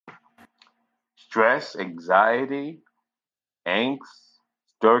stress, anxiety, angst,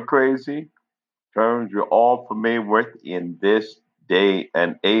 stir crazy, terms you're all familiar with in this day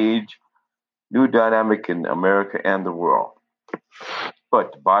and age, new dynamic in America and the world.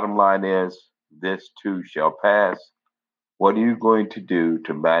 But the bottom line is, this too shall pass. What are you going to do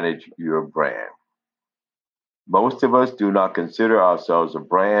to manage your brand? Most of us do not consider ourselves a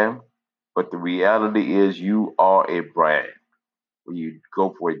brand, but the reality is you are a brand. When you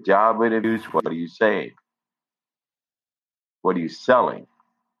go for job interviews, what are you saying? What are you selling?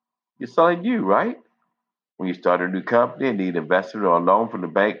 You're selling you, right? When you start a new company and need investment or a loan from the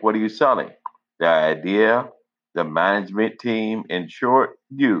bank, what are you selling? The idea, the management team, in short,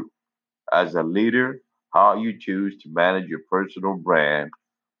 you. As a leader, how you choose to manage your personal brand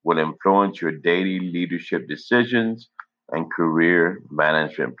will influence your daily leadership decisions and career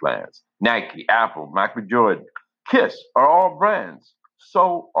management plans. Nike, Apple, Michael Jordan, Kiss are all brands.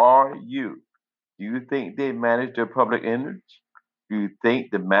 So are you. Do you think they manage their public image? Do you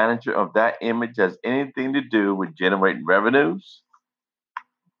think the manager of that image has anything to do with generating revenues?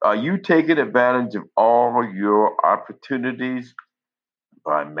 Are you taking advantage of all your opportunities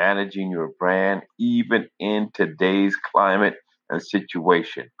by managing your brand, even in today's climate and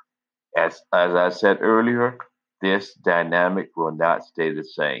situation? As I said earlier, this dynamic will not stay the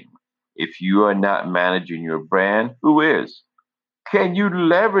same. If you are not managing your brand, who is? Can you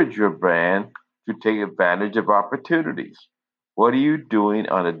leverage your brand to take advantage of opportunities? What are you doing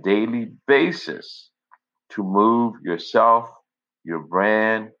on a daily basis to move yourself, your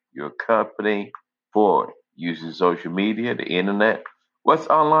brand, your company forward? Using social media, the internet. What's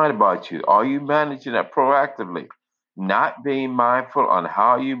online about you? Are you managing that proactively? Not being mindful on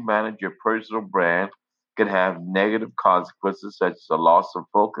how you manage your personal brand can have negative consequences such as a loss of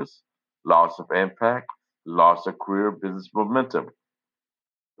focus, loss of impact, loss of career business momentum.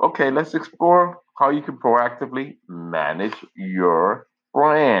 Okay, let's explore how you can proactively manage your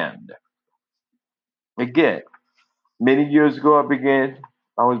brand. Again, many years ago,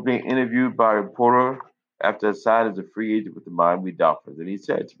 I was being interviewed by a reporter after I signed as a free agent with the Miami Dolphins, and he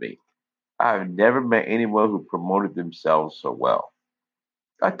said to me, I have never met anyone who promoted themselves so well.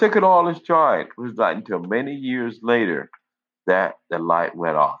 I took it all in stride. It was not until many years later that the light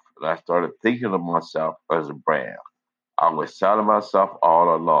went off, and I started thinking of myself as a brand. I was selling myself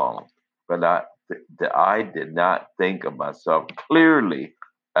all along, but I did not think of myself clearly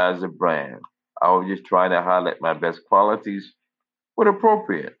as a brand. I was just trying to highlight my best qualities when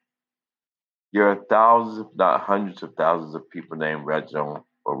appropriate. There are thousands, if not hundreds of thousands of people named Reginald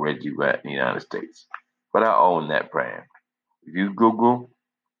or Reggie Rat in the United States, but I own that brand. If you Google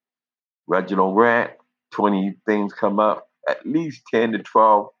Reginald Rat, 20 things come up, at least 10 to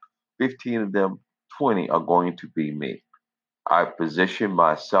 12, 15 of them, 20 are going to be me. I position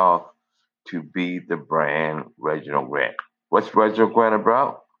myself to be the brand Reginald Grant. What's Reginald Grant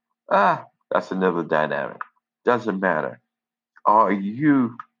about? That's another dynamic. Doesn't matter. Are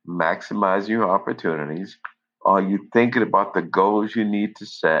you maximizing your opportunities? Are you thinking about the goals you need to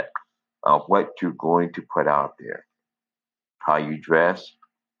set, what you're going to put out there? How you dress,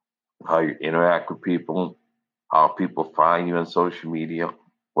 how you interact with people, how people find you on social media,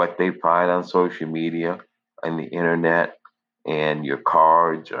 what they find on social media and the internet, and your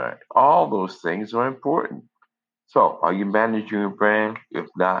cards, or all those things are important. So, are you managing your brand? If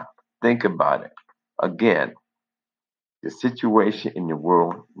not, think about it. Again, the situation in the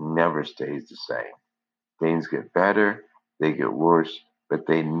world never stays the same. Things get better, they get worse, but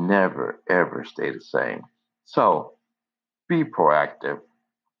they never, ever stay the same. So, be proactive.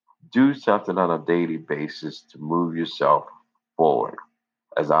 Do something on a daily basis to move yourself forward.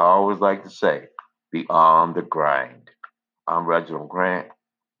 As I always like to say, be on the grind. I'm Reginald Grant,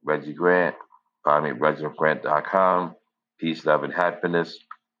 Reggie Grant. Find me at reginaldgrant.com. Peace, love, and happiness.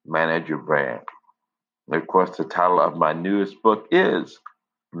 Manage your brand. And of course, the title of my newest book is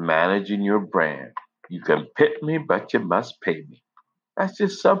Managing Your Brand. You can pick me, but you must pay me. That's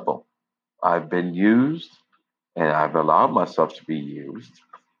just simple. I've been used and I've allowed myself to be used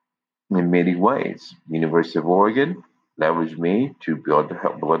in many ways. University of Oregon leveraged me to build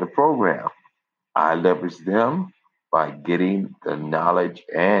a program. I leveraged them by getting the knowledge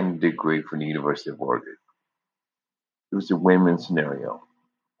and degree from the University of Oregon. It was a win-win scenario.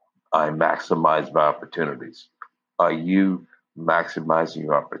 I maximize my opportunities. Are you maximizing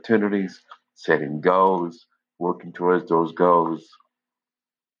your opportunities, setting goals, working towards those goals,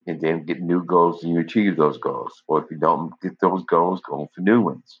 and then get new goals and you achieve those goals? Or if you don't get those goals, go for new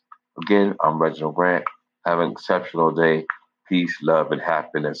ones. Again, I'm Reginald Grant. Have an exceptional day. Peace, love, and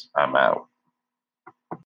happiness. I'm out.